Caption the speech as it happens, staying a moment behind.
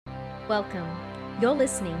Welcome. You're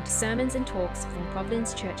listening to sermons and talks from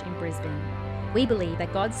Providence Church in Brisbane. We believe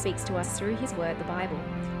that God speaks to us through His Word, the Bible.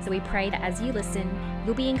 So we pray that as you listen,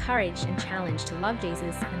 you'll be encouraged and challenged to love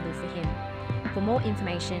Jesus and live for Him. For more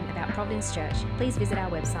information about Providence Church, please visit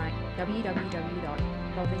our website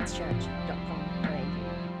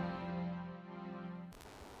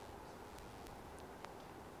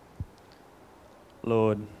www.providencechurch.com.au.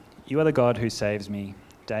 Lord, you are the God who saves me.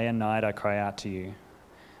 Day and night I cry out to you.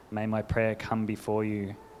 May my prayer come before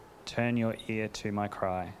you. Turn your ear to my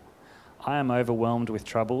cry. I am overwhelmed with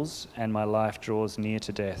troubles, and my life draws near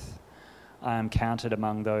to death. I am counted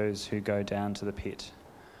among those who go down to the pit.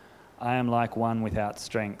 I am like one without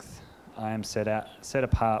strength. I am set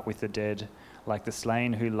apart with the dead, like the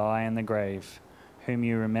slain who lie in the grave, whom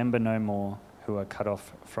you remember no more, who are cut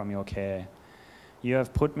off from your care. You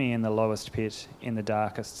have put me in the lowest pit, in the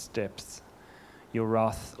darkest depths. Your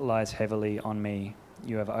wrath lies heavily on me.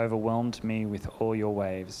 You have overwhelmed me with all your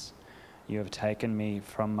waves. You have taken me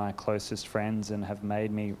from my closest friends and have made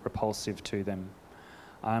me repulsive to them.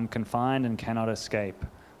 I am confined and cannot escape.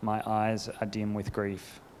 My eyes are dim with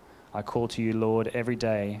grief. I call to you, Lord, every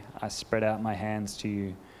day. I spread out my hands to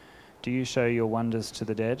you. Do you show your wonders to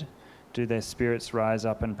the dead? Do their spirits rise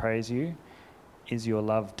up and praise you? Is your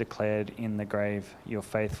love declared in the grave, your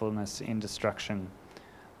faithfulness in destruction?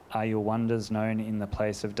 Are your wonders known in the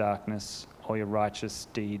place of darkness, or your righteous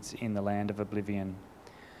deeds in the land of oblivion?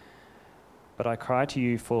 But I cry to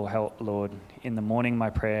you for help, Lord. In the morning my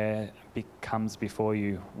prayer comes before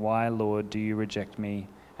you. Why, Lord, do you reject me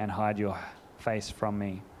and hide your face from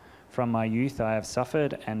me? From my youth I have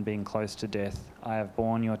suffered and been close to death. I have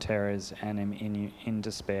borne your terrors and am in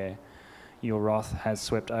despair. Your wrath has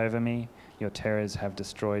swept over me. Your terrors have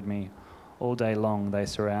destroyed me. All day long they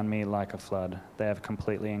surround me like a flood. They have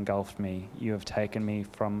completely engulfed me. You have taken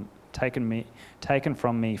from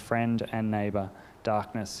me friend and neighbor.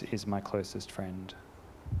 Darkness is my closest friend.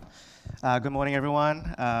 Good morning,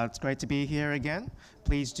 everyone. It's great to be here again.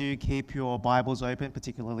 Please do keep your Bibles open,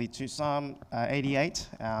 particularly to Psalm 88,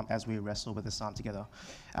 as we wrestle with the psalm together.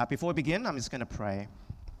 Before we begin, I'm just going to pray.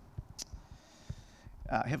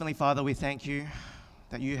 Heavenly Father, we thank you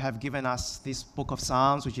that you have given us this book of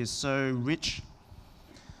Psalms, which is so rich,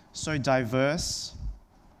 so diverse,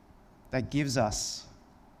 that gives us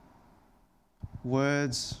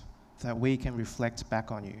words that we can reflect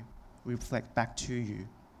back on you, reflect back to you.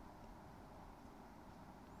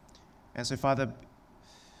 And so, Father,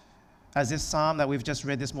 as this psalm that we've just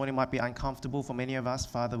read this morning might be uncomfortable for many of us,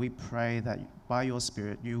 Father, we pray that by your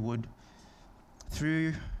Spirit, you would,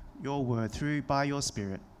 through your word, by your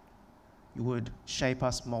Spirit, you would shape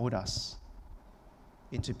us, mold us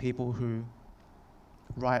into people who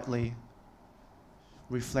rightly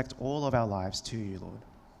reflect all of our lives to you, Lord.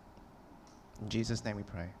 In Jesus' name we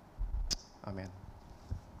pray. Amen.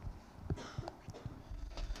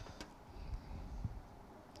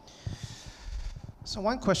 So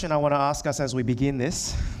one question I want to ask us as we begin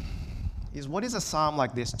this is, what is a psalm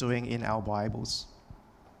like this doing in our Bibles?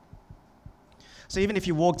 So even if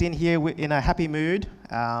you walked in here in a happy mood,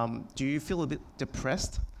 do you feel a bit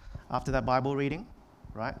depressed after that Bible reading,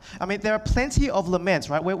 right? I mean, there are plenty of laments,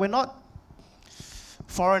 right? We're not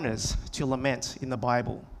foreigners to lament in the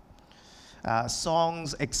Bible.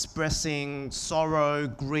 Songs expressing sorrow,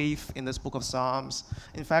 grief in this book of Psalms.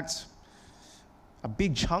 In fact, a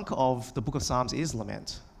big chunk of the book of Psalms is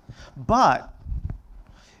lament. But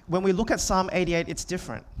when we look at Psalm 88, it's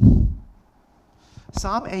different.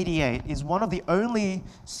 Psalm 88 is one of the only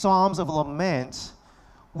psalms of lament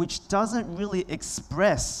which doesn't really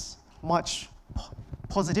express much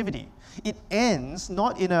positivity. It ends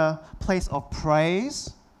not in a place of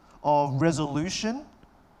praise, of resolution,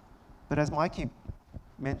 but as Mikey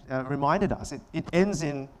reminded us, it ends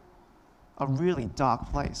in a really dark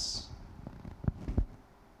place.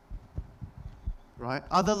 Right?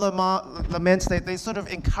 Other laments, they sort of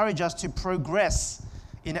encourage us to progress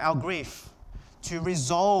in our grief, to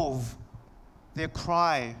resolve their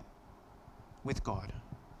cry with God,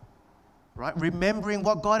 right? Remembering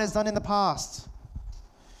what God has done in the past.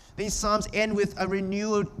 These psalms end with a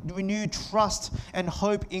renewed trust and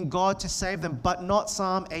hope in God to save them, but not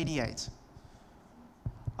Psalm 88.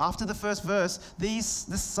 After the first verse, these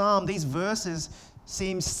verses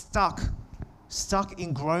seem stuck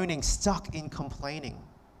in groaning, stuck in complaining.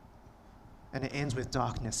 And it ends with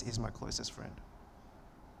darkness is my closest friend.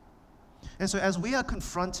 And so as we are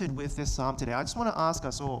confronted with this psalm today, I just want to ask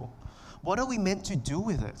us all, what are we meant to do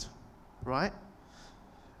with it, right?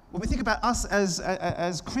 When we think about us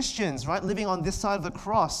as Christians, right, living on this side of the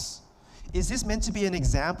cross, is this meant to be an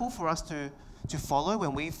example for us to follow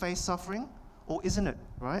when we face suffering? Or isn't it,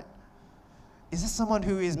 right? Is this someone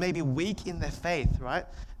who is maybe weak in their faith, right?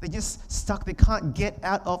 They're just stuck. They can't get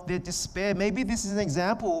out of their despair. Maybe this is an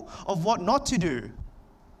example of what not to do.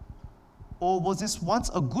 Or was this once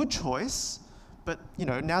a good choice, but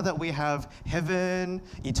now that we have heaven,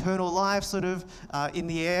 eternal life sort of in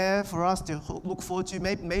the air for us to look forward to,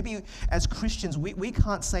 maybe as Christians, we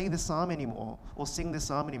can't say the psalm anymore or sing the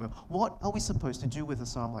psalm anymore. What are we supposed to do with a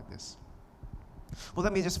psalm like this? Well,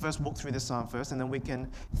 let me just first walk through the psalm first, and then we can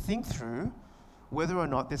think through whether or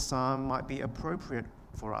not this psalm might be appropriate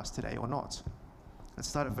for us today or not. Let's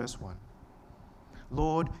start at verse 1.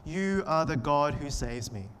 Lord, you are the God who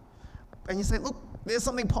saves me. And you say, look, there's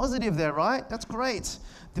something positive there, right? That's great.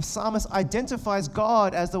 The psalmist identifies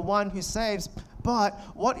God as the one who saves, but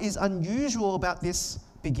what is unusual about this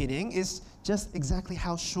beginning is just exactly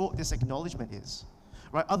how short this acknowledgement is.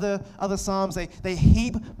 Right? Other psalms, they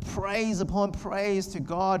heap praise upon praise to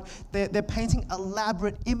God. They're painting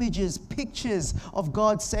elaborate images, pictures of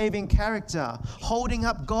God's saving character, holding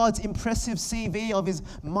up God's impressive CV of his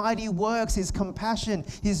mighty works, his compassion,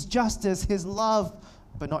 his justice, his love,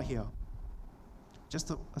 but not here.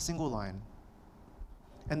 Just a single line.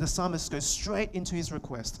 And the psalmist goes straight into his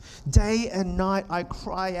request. Day and night I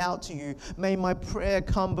cry out to you. May my prayer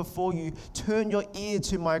come before you. Turn your ear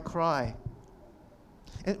to my cry.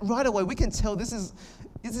 And right away we can tell this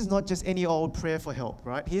is not just any old prayer for help,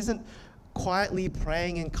 right? He isn't quietly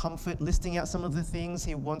praying in comfort, listing out some of the things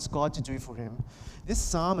he wants God to do for him. This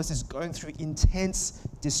psalmist is going through intense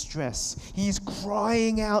distress. He is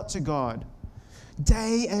crying out to God.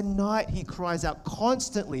 Day and night he cries out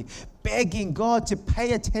constantly, begging God to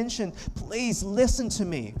pay attention. Please listen to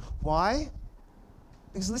me. Why?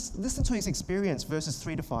 Because listen to his experience, verses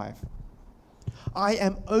 3-5. I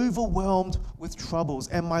am overwhelmed with troubles,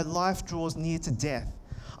 and my life draws near to death.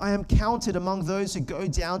 I am counted among those who go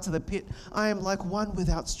down to the pit. I am like one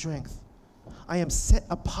without strength. I am set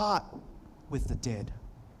apart with the dead,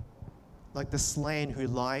 like the slain who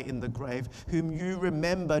lie in the grave, whom you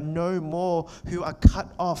remember no more, who are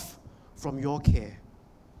cut off from your care.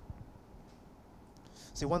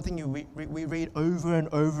 See, one thing we read over and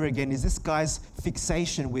over again is this guy's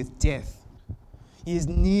fixation with death. He is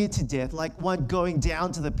near to death, like one going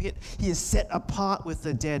down to the pit. He is set apart with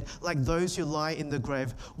the dead, like those who lie in the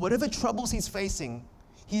grave. Whatever troubles he's facing,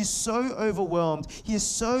 he is so overwhelmed, he is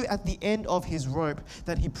so at the end of his rope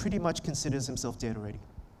that he pretty much considers himself dead already.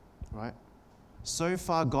 Right? So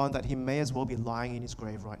far gone that he may as well be lying in his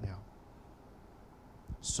grave right now.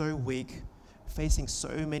 So weak, facing so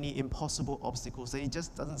many impossible obstacles that he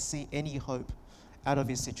just doesn't see any hope out of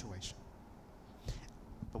his situation.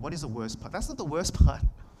 But what is the worst part? That's not the worst part.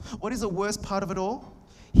 What is the worst part of it all?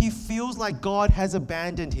 He feels like God has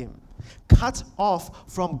abandoned him, cut off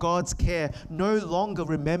from God's care, no longer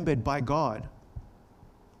remembered by God.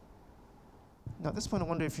 Now, at this point, I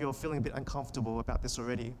wonder if you're feeling a bit uncomfortable about this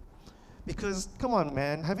already. Because, come on,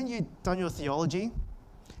 man, haven't you done your theology?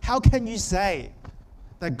 How can you say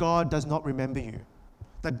that God does not remember you?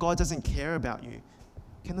 That God doesn't care about you?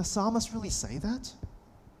 Can the psalmist really say that?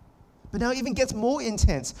 But now it even gets more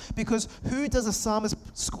intense, because who does the psalmist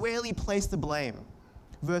squarely place the blame?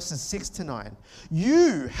 Verses 6-9.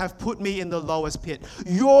 You have put me in the lowest pit.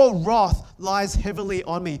 Your wrath lies heavily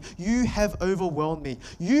on me. You have overwhelmed me.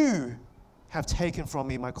 You have taken from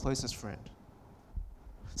me my closest friend.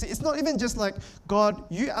 See, it's not even just like, God,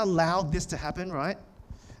 you allowed this to happen, right?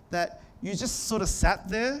 That you just sort of sat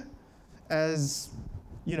there as,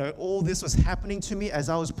 all this was happening to me as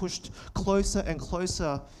I was pushed closer and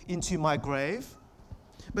closer into my grave.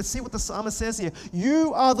 But see what the psalmist says here.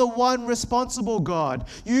 You are the one responsible, God.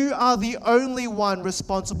 You are the only one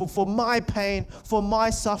responsible for my pain, for my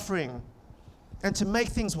suffering. And to make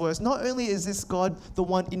things worse, not only is this God the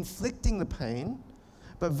one inflicting the pain,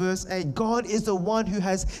 but verse 8, God is the one who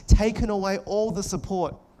has taken away all the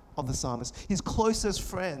support of the psalmist, his closest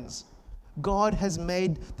friends. God has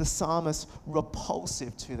made the psalmist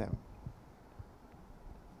repulsive to them.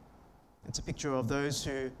 It's a picture of those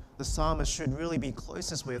who the psalmist should really be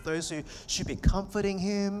closest with, those who should be comforting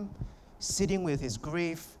him, sitting with his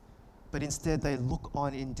grief, but instead they look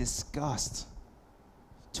on in disgust,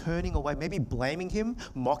 turning away, maybe blaming him,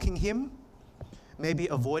 mocking him, maybe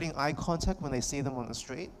avoiding eye contact when they see them on the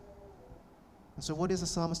street. And so what is the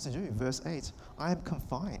psalmist to do? Verse 8, I am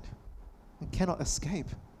confined and cannot escape,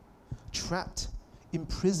 trapped,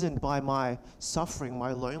 imprisoned by my suffering,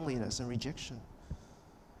 my loneliness and rejection.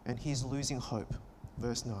 And he's losing hope.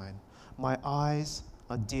 Verse 9, my eyes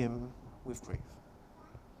are dim with grief.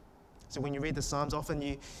 So when you read the Psalms, often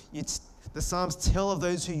the Psalms tell of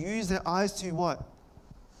those who use their eyes to what?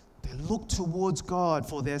 They look towards God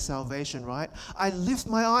for their salvation, right? I lift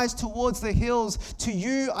my eyes towards the hills. To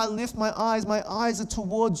you I lift my eyes. My eyes are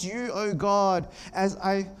towards you, O God, as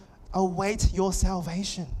I await your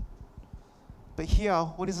salvation. But here,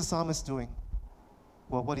 what is the psalmist doing?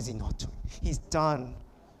 Well, what is he not doing? He's done.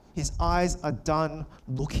 His eyes are done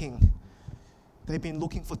looking. They've been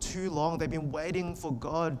looking for too long. They've been waiting for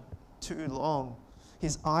God too long.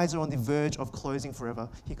 His eyes are on the verge of closing forever.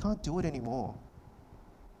 He can't do it anymore.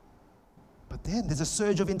 But then there's a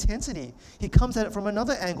surge of intensity. He comes at it from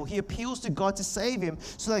another angle. He appeals to God to save him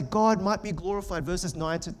so that God might be glorified. Verses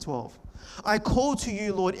 9 to 12. I call to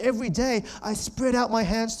you, Lord, every day. I spread out my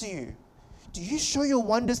hands to you. Do you show your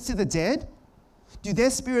wonders to the dead? Do their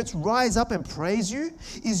spirits rise up and praise you?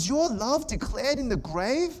 Is your love declared in the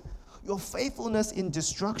grave? Your faithfulness in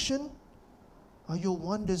destruction? Are your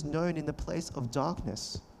wonders known in the place of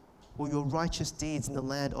darkness? Or your righteous deeds in the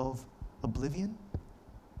land of oblivion?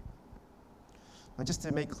 Now, just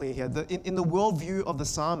to make clear here, in the worldview of the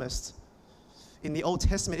psalmist, in the Old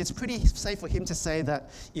Testament, it's pretty safe for him to say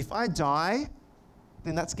that if I die,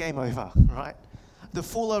 then that's game over, right? The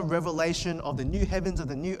fuller revelation of the new heavens, of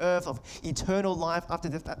the new earth, of eternal life after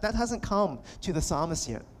death, that hasn't come to the psalmist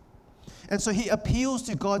yet. And so he appeals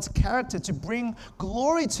to God's character to bring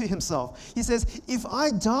glory to himself. He says, if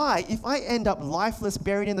I die, if I end up lifeless,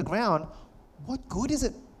 buried in the ground, what good is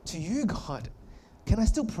it to you, God? Can I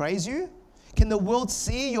still praise you? Can the world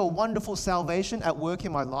see your wonderful salvation at work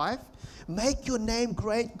in my life? Make your name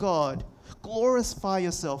great, God. Glorify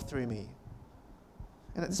yourself through me.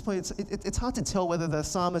 And at this point, it's hard to tell whether the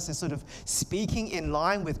psalmist is sort of speaking in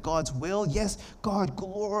line with God's will. Yes, God,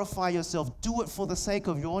 glorify yourself. Do it for the sake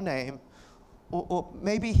of your name. Or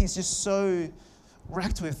maybe he's just so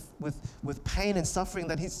racked with pain and suffering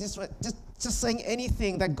that he's just saying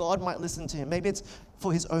anything that God might listen to him. Maybe it's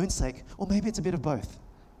for his own sake, or maybe it's a bit of both.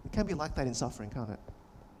 It can be like that in suffering, can't it?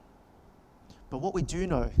 But what we do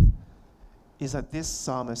know is that this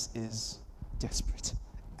psalmist is desperate.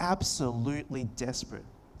 Absolutely desperate.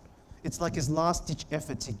 It's like his last-ditch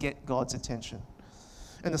effort to get God's attention.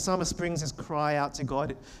 And the psalmist brings his cry out to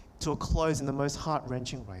God to a close in the most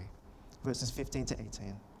heart-wrenching way. Verses 15 to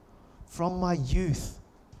 18. From my youth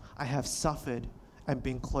I have suffered and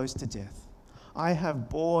been close to death. I have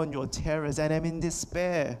borne your terrors and am in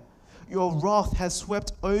despair. Your wrath has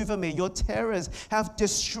swept over me. Your terrors have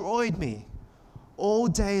destroyed me. All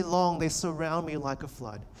day long they surround me like a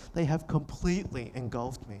flood. They have completely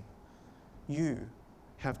engulfed me. You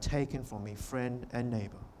have taken from me friend and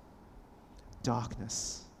neighbor.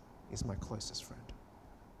 Darkness is my closest friend.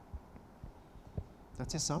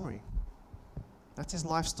 That's his summary. That's his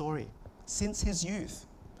life story. Since his youth,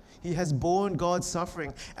 he has borne God's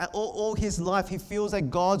suffering. And all his life, he feels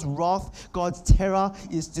that God's wrath, God's terror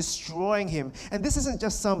is destroying him. And this isn't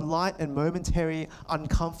just some light and momentary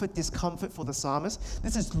discomfort for the psalmist.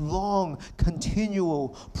 This is long, continual,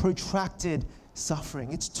 protracted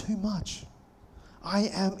suffering. It's too much. I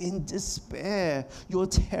am in despair. Your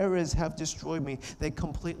terrors have destroyed me. They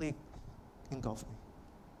completely engulf me.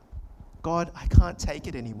 God, I can't take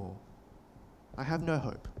it anymore. I have no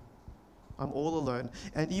hope. I'm all alone,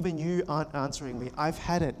 and even you aren't answering me. I've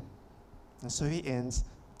had it. And so he ends,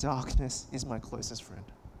 darkness is my closest friend.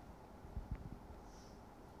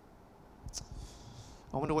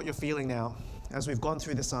 I wonder what you're feeling now as we've gone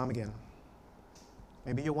through the psalm again.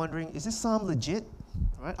 Maybe you're wondering, is this psalm legit?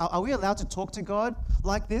 Right? Are we allowed to talk to God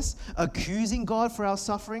like this? Accusing God for our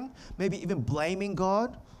suffering? Maybe even blaming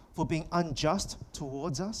God for being unjust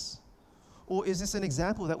towards us? Or is this an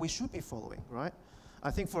example that we should be following, right?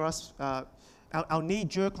 I think for us, our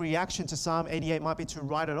knee-jerk reaction to Psalm 88 might be to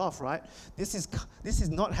write it off, right? This is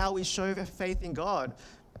not how we show faith in God.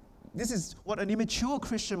 This is what an immature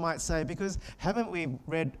Christian might say, because haven't we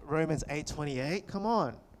read Romans 8:28? Come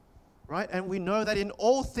on, right? And we know that in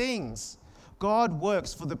all things, God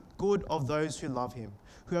works for the good of those who love him,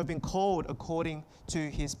 who have been called according to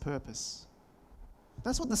his purpose.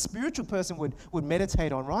 That's what the spiritual person would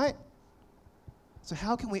meditate on, right? So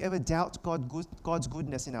how can we ever doubt God's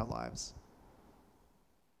goodness in our lives?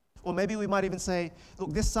 Or maybe we might even say,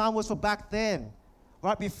 look, this psalm was for back then,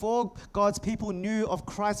 right before God's people knew of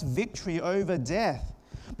Christ's victory over death,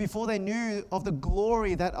 before they knew of the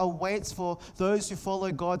glory that awaits for those who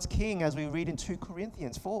follow God's King, as we read in 2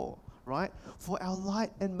 Corinthians 4, right? For our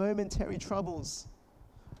light and momentary troubles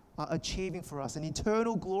are achieving for us an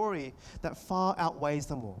eternal glory that far outweighs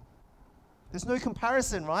them all. There's no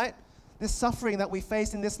comparison, right? This suffering that we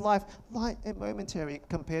face in this life, light and momentary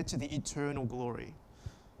compared to the eternal glory.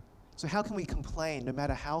 So how can we complain no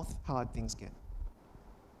matter how hard things get?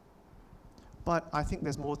 But I think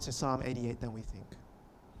there's more to Psalm 88 than we think.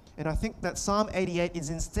 And I think that Psalm 88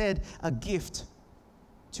 is instead a gift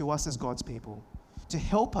to us as God's people to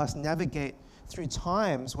help us navigate through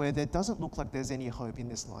times where there doesn't look like there's any hope in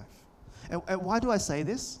this life. And why do I say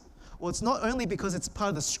this? Well, it's not only because it's part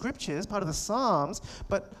of the scriptures, part of the Psalms,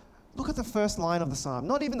 but look at the first line of the Psalm.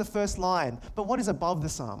 Not even the first line, but what is above the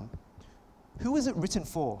Psalm. Who is it written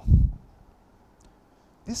for?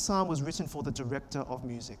 This Psalm was written for the director of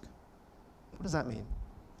music. What does that mean?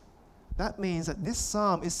 That means that this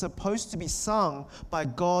Psalm is supposed to be sung by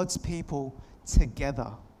God's people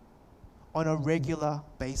together on a regular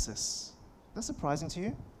basis. That's surprising to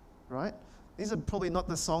you, right? These are probably not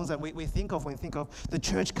the songs that we think of when we think of the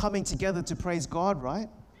church coming together to praise God, right?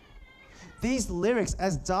 These lyrics,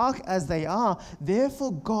 as dark as they are, they're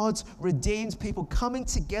for God's redeemed people coming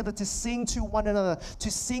together to sing to one another,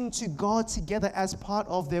 to sing to God together as part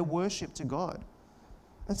of their worship to God.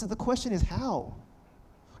 And so the question is how?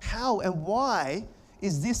 How and why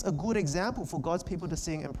is this a good example for God's people to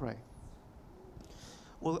sing and pray?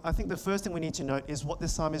 Well, I think the first thing we need to note is what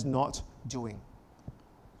this psalm is not doing.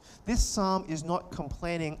 This psalm is not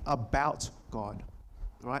complaining about God,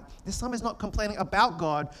 right? This psalm is not complaining about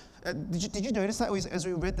God. Did you notice that as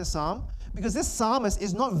we read the psalm? Because this psalmist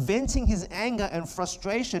is not venting his anger and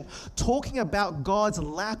frustration, talking about God's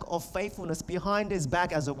lack of faithfulness behind his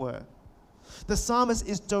back, as it were. The psalmist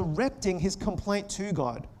is directing his complaint to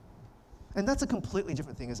God. And that's a completely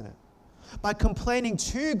different thing, isn't it? By complaining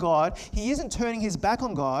to God, he isn't turning his back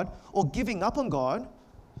on God or giving up on God,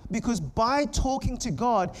 because by talking to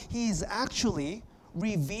God, he is actually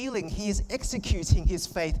revealing, he is executing his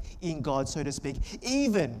faith in God, so to speak,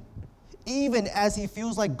 even as he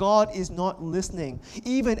feels like God is not listening,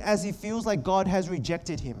 even as he feels like God has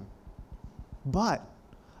rejected him. But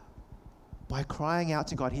by crying out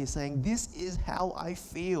to God, he is saying, this is how I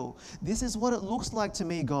feel. This is what it looks like to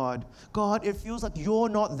me, God. God, it feels like you're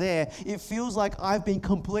not there. It feels like I've been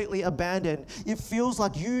completely abandoned. It feels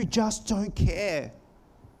like you just don't care.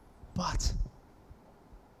 But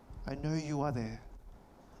I know you are there.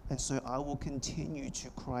 And so I will continue to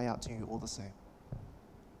cry out to you all the same.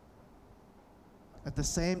 At the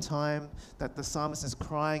same time that the psalmist is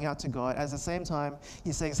crying out to God, at the same time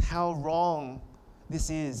he says how wrong this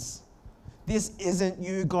is. This isn't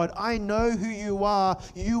you, God. I know who you are.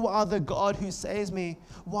 You are the God who saves me.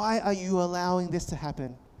 Why are you allowing this to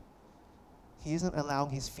happen? He isn't allowing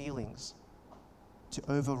his feelings to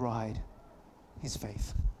override his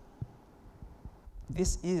faith.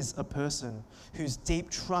 This is a person whose deep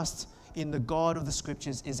trust in the God of the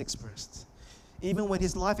scriptures is expressed. Even when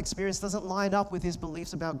his life experience doesn't line up with his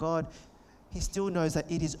beliefs about God, he still knows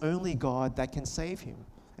that it is only God that can save him.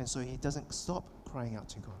 And so he doesn't stop crying out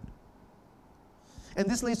to God. And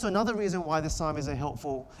this leads to another reason why this psalm is a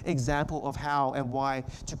helpful example of how and why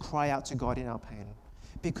to cry out to God in our pain.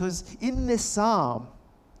 Because in this psalm,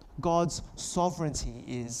 God's sovereignty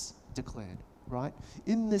is declared, right?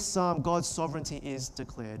 In this psalm, God's sovereignty is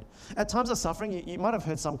declared. At times of suffering, you might have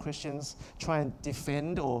heard some Christians try and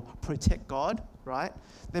defend or protect God, right?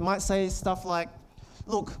 They might say stuff like,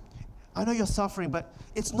 look, I know you're suffering, but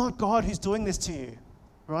it's not God who's doing this to you.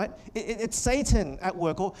 Right? It's Satan at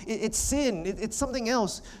work, or it's sin, it's something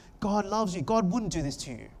else. God loves you. God wouldn't do this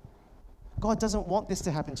to you. God doesn't want this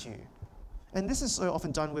to happen to you. And this is so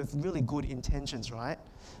often done with really good intentions, right?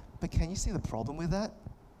 But can you see the problem with that?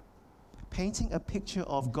 Painting a picture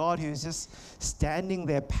of God who's just standing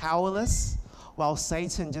there powerless while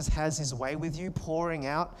Satan just has his way with you, pouring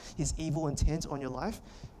out his evil intent on your life.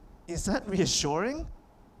 Is that reassuring?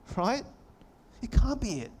 Right? It can't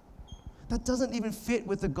be it. That doesn't even fit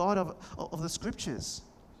with the God of the scriptures.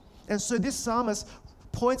 And so this psalmist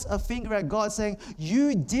points a finger at God saying,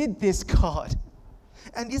 you did this, God.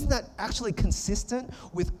 And isn't that actually consistent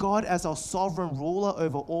with God as our sovereign ruler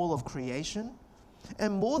over all of creation?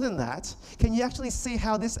 And more than that, can you actually see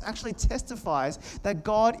how this actually testifies that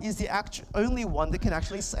God is the only one that can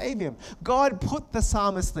actually save him? God put the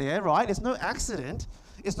psalmist there, right? It's no accident.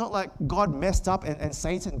 It's not like God messed up and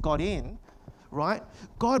Satan got in. Right?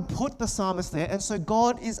 God put the psalmist there, and so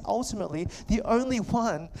God is ultimately the only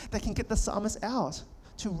one that can get the psalmist out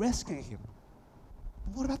to rescue him.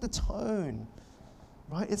 But what about the tone?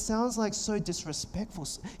 Right? It sounds like so disrespectful.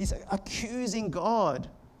 He's accusing God.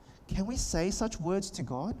 Can we say such words to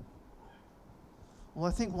God? Well,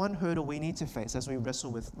 I think one hurdle we need to face as we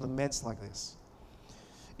wrestle with laments like this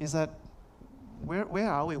is that where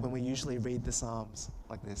are we when we usually read the Psalms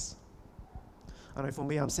like this? I know for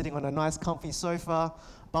me, I'm sitting on a nice comfy sofa,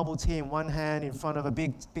 bubble tea in one hand in front of a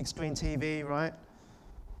big screen TV, right?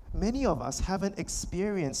 Many of us haven't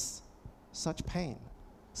experienced such pain,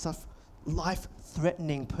 such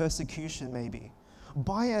life-threatening persecution maybe,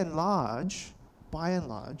 by and large,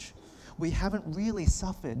 we haven't really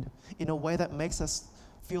suffered in a way that makes us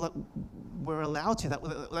feel like we're allowed to,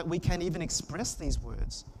 that we can even express these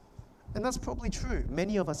words. And that's probably true.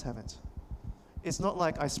 Many of us haven't. It's not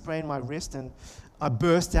like I sprained my wrist and I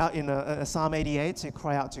burst out in a Psalm 88 to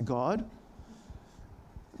cry out to God.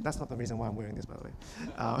 That's not the reason why I'm wearing this, by the way.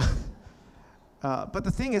 But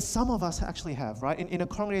the thing is, some of us actually have, right? In a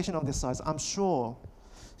congregation of this size, I'm sure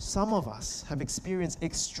some of us have experienced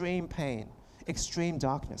extreme pain, extreme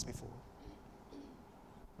darkness before.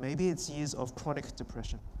 Maybe it's years of chronic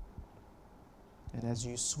depression. And as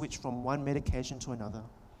you switch from one medication to another,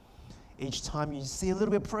 each time you see a little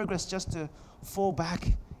bit of progress just to fall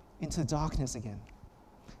back into darkness again.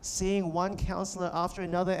 Seeing one counselor after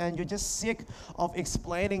another, and you're just sick of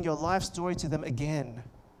explaining your life story to them again.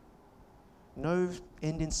 No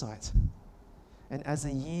end in sight. And as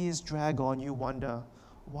the years drag on, you wonder,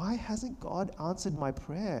 why hasn't God answered my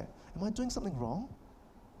prayer? Am I doing something wrong?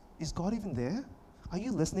 Is God even there? Are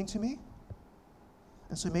you listening to me?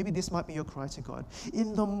 And so maybe this might be your cry to God.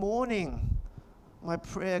 In the morning, my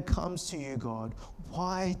prayer comes to you, God.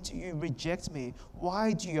 Why do you reject me?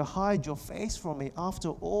 Why do you hide your face from me after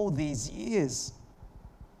all these years?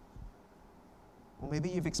 Or maybe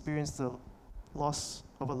you've experienced the loss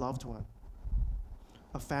of a loved one,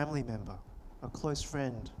 a family member, a close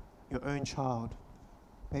friend, your own child,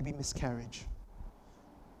 maybe miscarriage.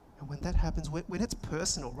 And when that happens, when it's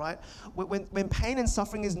personal, right? When pain and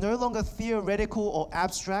suffering is no longer theoretical or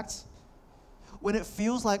abstract, when it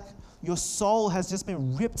feels like your soul has just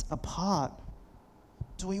been ripped apart,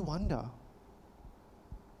 do we wonder,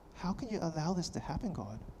 how can you allow this to happen,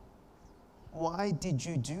 God? Why did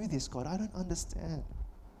you do this, God? I don't understand.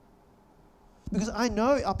 Because I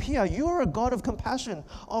know up here, you are a God of compassion,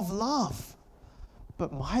 of love.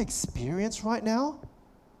 But my experience right now,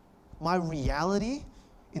 my reality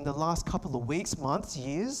in the last couple of weeks, months,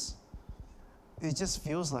 years, it just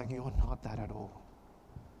feels like you're not that at all.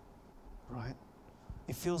 Right?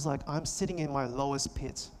 It feels like I'm sitting in my lowest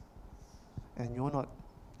pit and you're not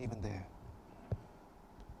even there.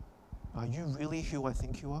 Are you really who I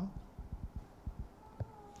think you are?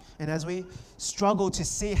 And as we struggle to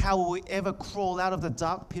see how we ever crawl out of the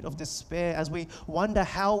dark pit of despair, as we wonder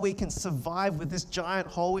how we can survive with this giant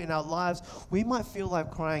hole in our lives, we might feel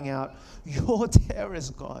like crying out, your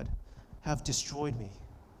terrors, God, have destroyed me.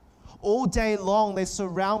 All day long, they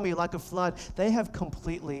surround me like a flood. They have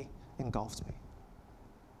completely engulfed me.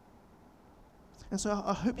 And so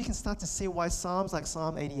I hope you can start to see why Psalms like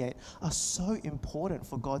Psalm 88 are so important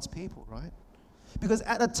for God's people, right? Because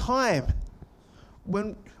at a time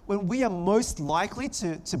when we are most likely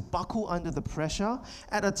to buckle under the pressure,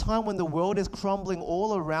 at a time when the world is crumbling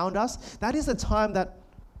all around us, that is a time that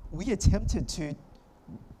we are tempted to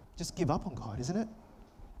just give up on God, isn't it?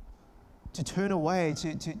 To turn away,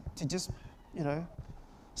 to just,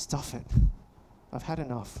 stuff it. I've had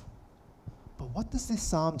enough. But what does this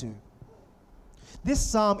psalm do? This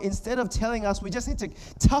psalm, instead of telling us we just need to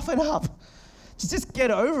toughen up, to just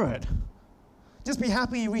get over it, just be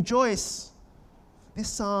happy, rejoice, this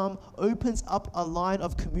psalm opens up a line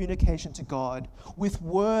of communication to God with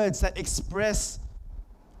words that express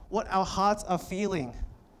what our hearts are feeling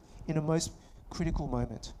in a most critical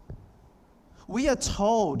moment. We are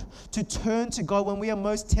told to turn to God when we are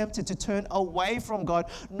most tempted to turn away from God,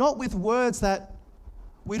 not with words that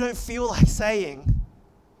we don't feel like saying,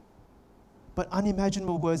 but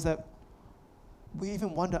unimaginable words that we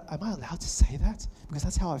even wonder, am I allowed to say that? Because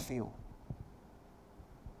that's how I feel.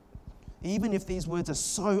 Even if these words are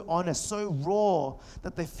so honest, so raw,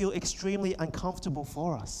 that they feel extremely uncomfortable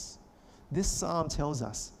for us, this psalm tells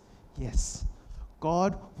us, yes,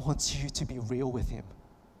 God wants you to be real with him.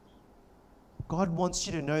 God wants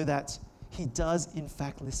you to know that he does in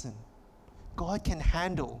fact listen. God can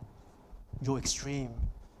handle your extreme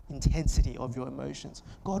intensity of your emotions.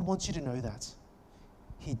 God wants you to know that.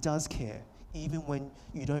 He does care, even when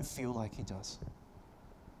you don't feel like he does.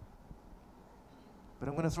 But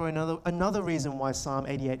I'm going to throw another reason why Psalm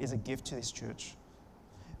 88 is a gift to this church.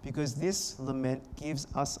 Because this lament gives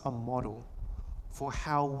us a model for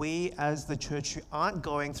how we as the church who aren't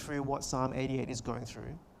going through what Psalm 88 is going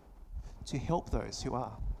through, to help those who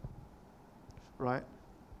are. Right?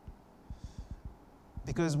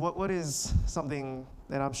 Because what is something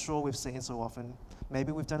that I'm sure we've seen so often,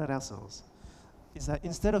 maybe we've done it ourselves, is that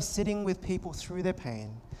instead of sitting with people through their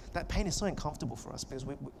pain, that pain is so uncomfortable for us because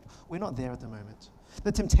we're not there at the moment.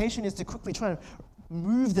 The temptation is to quickly try to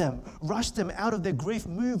move them, rush them out of their grief,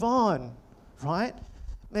 move on, right?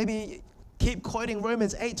 Maybe keep quoting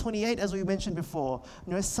Romans 8:28 as we mentioned before,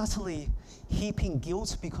 subtly heaping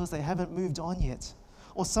guilt because they haven't moved on yet.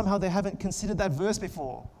 or somehow they haven't considered that verse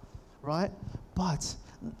before, right? But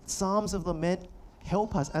Psalms of Lament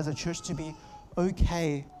help us as a church to be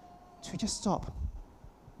okay to just stop,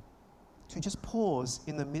 to just pause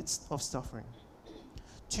in the midst of suffering,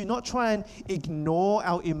 to not try and ignore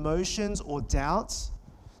our emotions or doubts,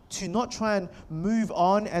 to not try and move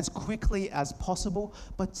on as quickly as possible,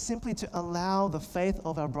 but simply to allow the faith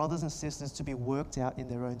of our brothers and sisters to be worked out in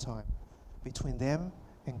their own time between them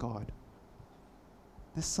and God.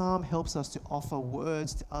 This psalm helps us to offer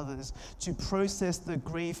words to others, to process the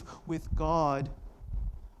grief with God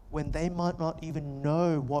when they might not even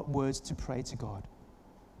know what words to pray to God.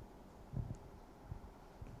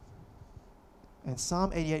 And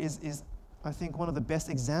Psalm 88 is, I think, one of the best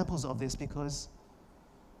examples of this, because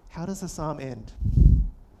how does the psalm end?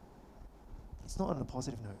 It's not on a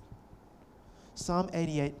positive note. Psalm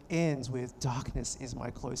 88 ends with, "Darkness is my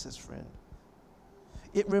closest friend."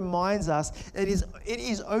 It reminds us that it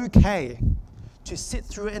is okay to sit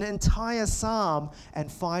through an entire psalm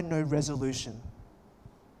and find no resolution.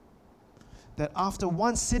 That after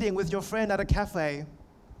one sitting with your friend at a cafe,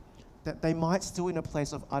 that they might still in a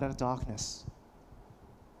place of utter darkness.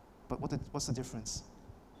 But what's the difference?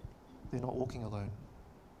 They're not walking alone.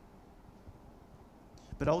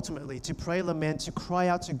 But ultimately, to pray lament, to cry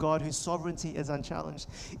out to God whose sovereignty is unchallenged,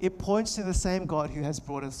 it points to the same God who has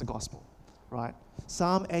brought us the gospel, right?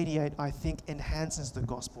 Psalm 88, I think, enhances the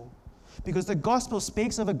gospel, because the gospel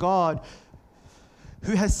speaks of a God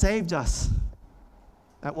who has saved us.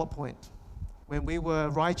 At what point? When we were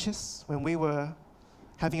righteous, when we were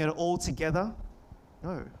having it all together?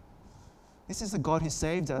 No. This is the God who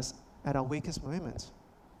saved us at our weakest moment.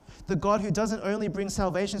 The God who doesn't only bring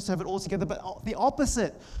salvation to have it all together, but the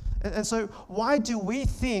opposite. And so why do we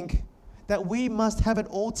think that we must have it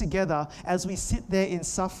all together as we sit there in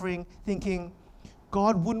suffering, thinking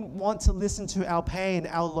God wouldn't want to listen to our pain,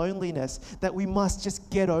 our loneliness, that we must just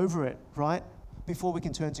get over it, right? Before we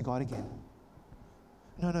can turn to God again.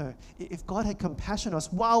 No. If God had compassion on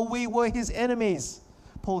us while we were his enemies,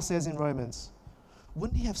 Paul says in Romans,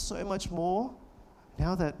 wouldn't he have so much more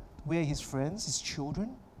now that we're his friends, his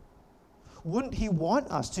children? Wouldn't he want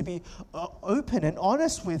us to be open and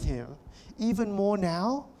honest with him even more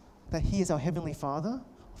now that he is our heavenly Father?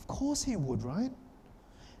 Of course he would, right?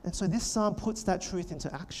 And so this psalm puts that truth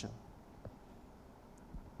into action.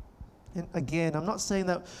 And again, I'm not saying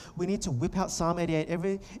that we need to whip out Psalm 88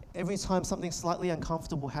 every time something slightly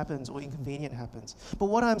uncomfortable happens or inconvenient happens. But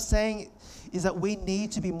what I'm saying is that we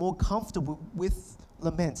need to be more comfortable with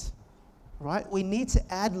lament, right? We need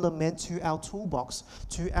to add lament to our toolbox,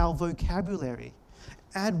 to our vocabulary.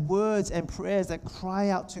 Add words and prayers that cry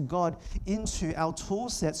out to God into our tool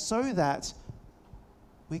set so that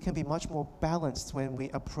we can be much more balanced when we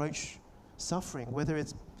approach suffering, whether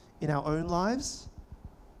it's in our own lives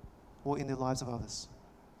or in the lives of others.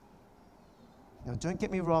 Now, don't get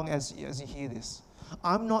me wrong as you hear this.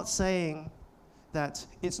 I'm not saying that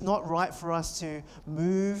it's not right for us to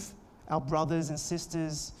move our brothers and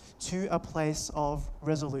sisters to a place of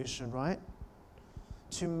resolution, right?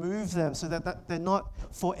 To move them so that they're not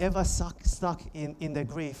forever stuck in their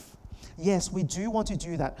grief. Yes, we do want to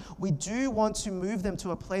do that. We do want to move them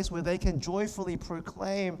to a place where they can joyfully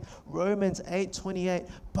proclaim Romans 8:28.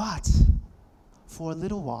 But for a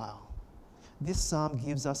little while, this psalm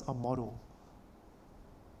gives us a model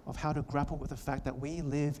of how to grapple with the fact that we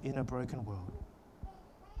live in a broken world,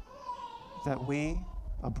 that we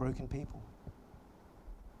are broken people.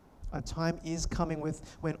 A time is coming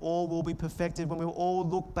when all will be perfected, when we will all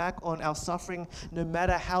look back on our suffering, no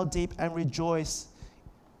matter how deep, and rejoice.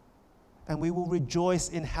 And we will rejoice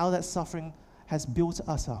in how that suffering has built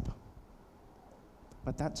us up.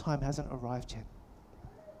 But that time hasn't arrived yet.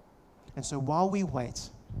 And so while we wait,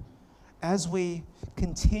 as we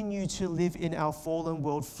continue to live in our fallen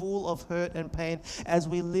world full of hurt and pain, as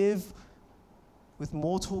we live with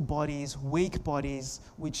mortal bodies, weak bodies,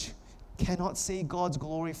 which cannot see God's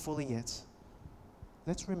glory fully yet,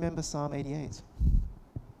 let's remember Psalm 88.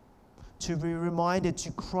 To be reminded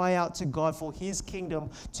to cry out to God for his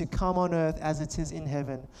kingdom to come on earth as it is in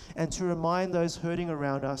heaven, and to remind those hurting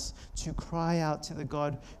around us to cry out to the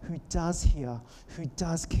God who does hear, who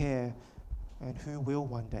does care, and who will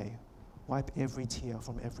one day wipe every tear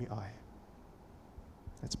from every eye.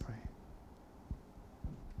 Let's pray.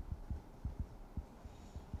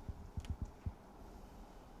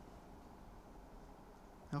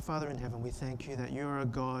 Our Father in heaven, we thank you that you are a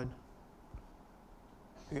God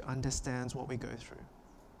who understands what we go through.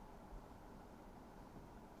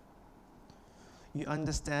 You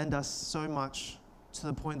understand us so much to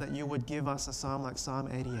the point that you would give us a psalm like Psalm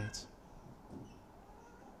 88.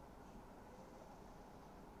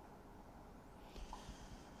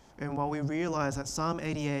 And while we realize that Psalm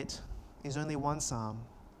 88 is only one psalm,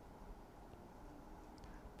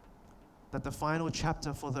 that the final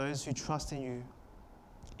chapter for those who trust in you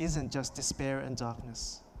isn't just despair and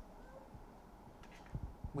darkness.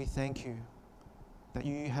 We thank you that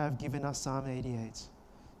you have given us Psalm 88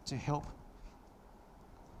 to help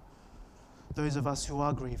those of us who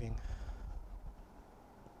are grieving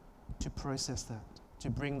to process that, to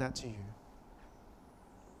bring that to you.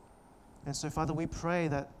 And so, Father, we pray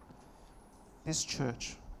that this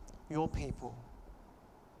church, your people,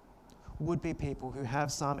 would be people who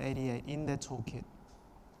have Psalm 88 in their toolkit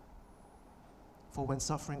for when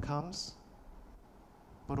suffering comes,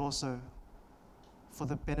 but also for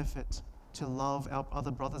the benefit to love our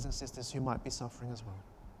other brothers and sisters who might be suffering as well.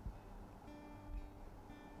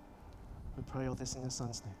 We pray all this in your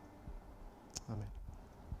Son's name. Amen.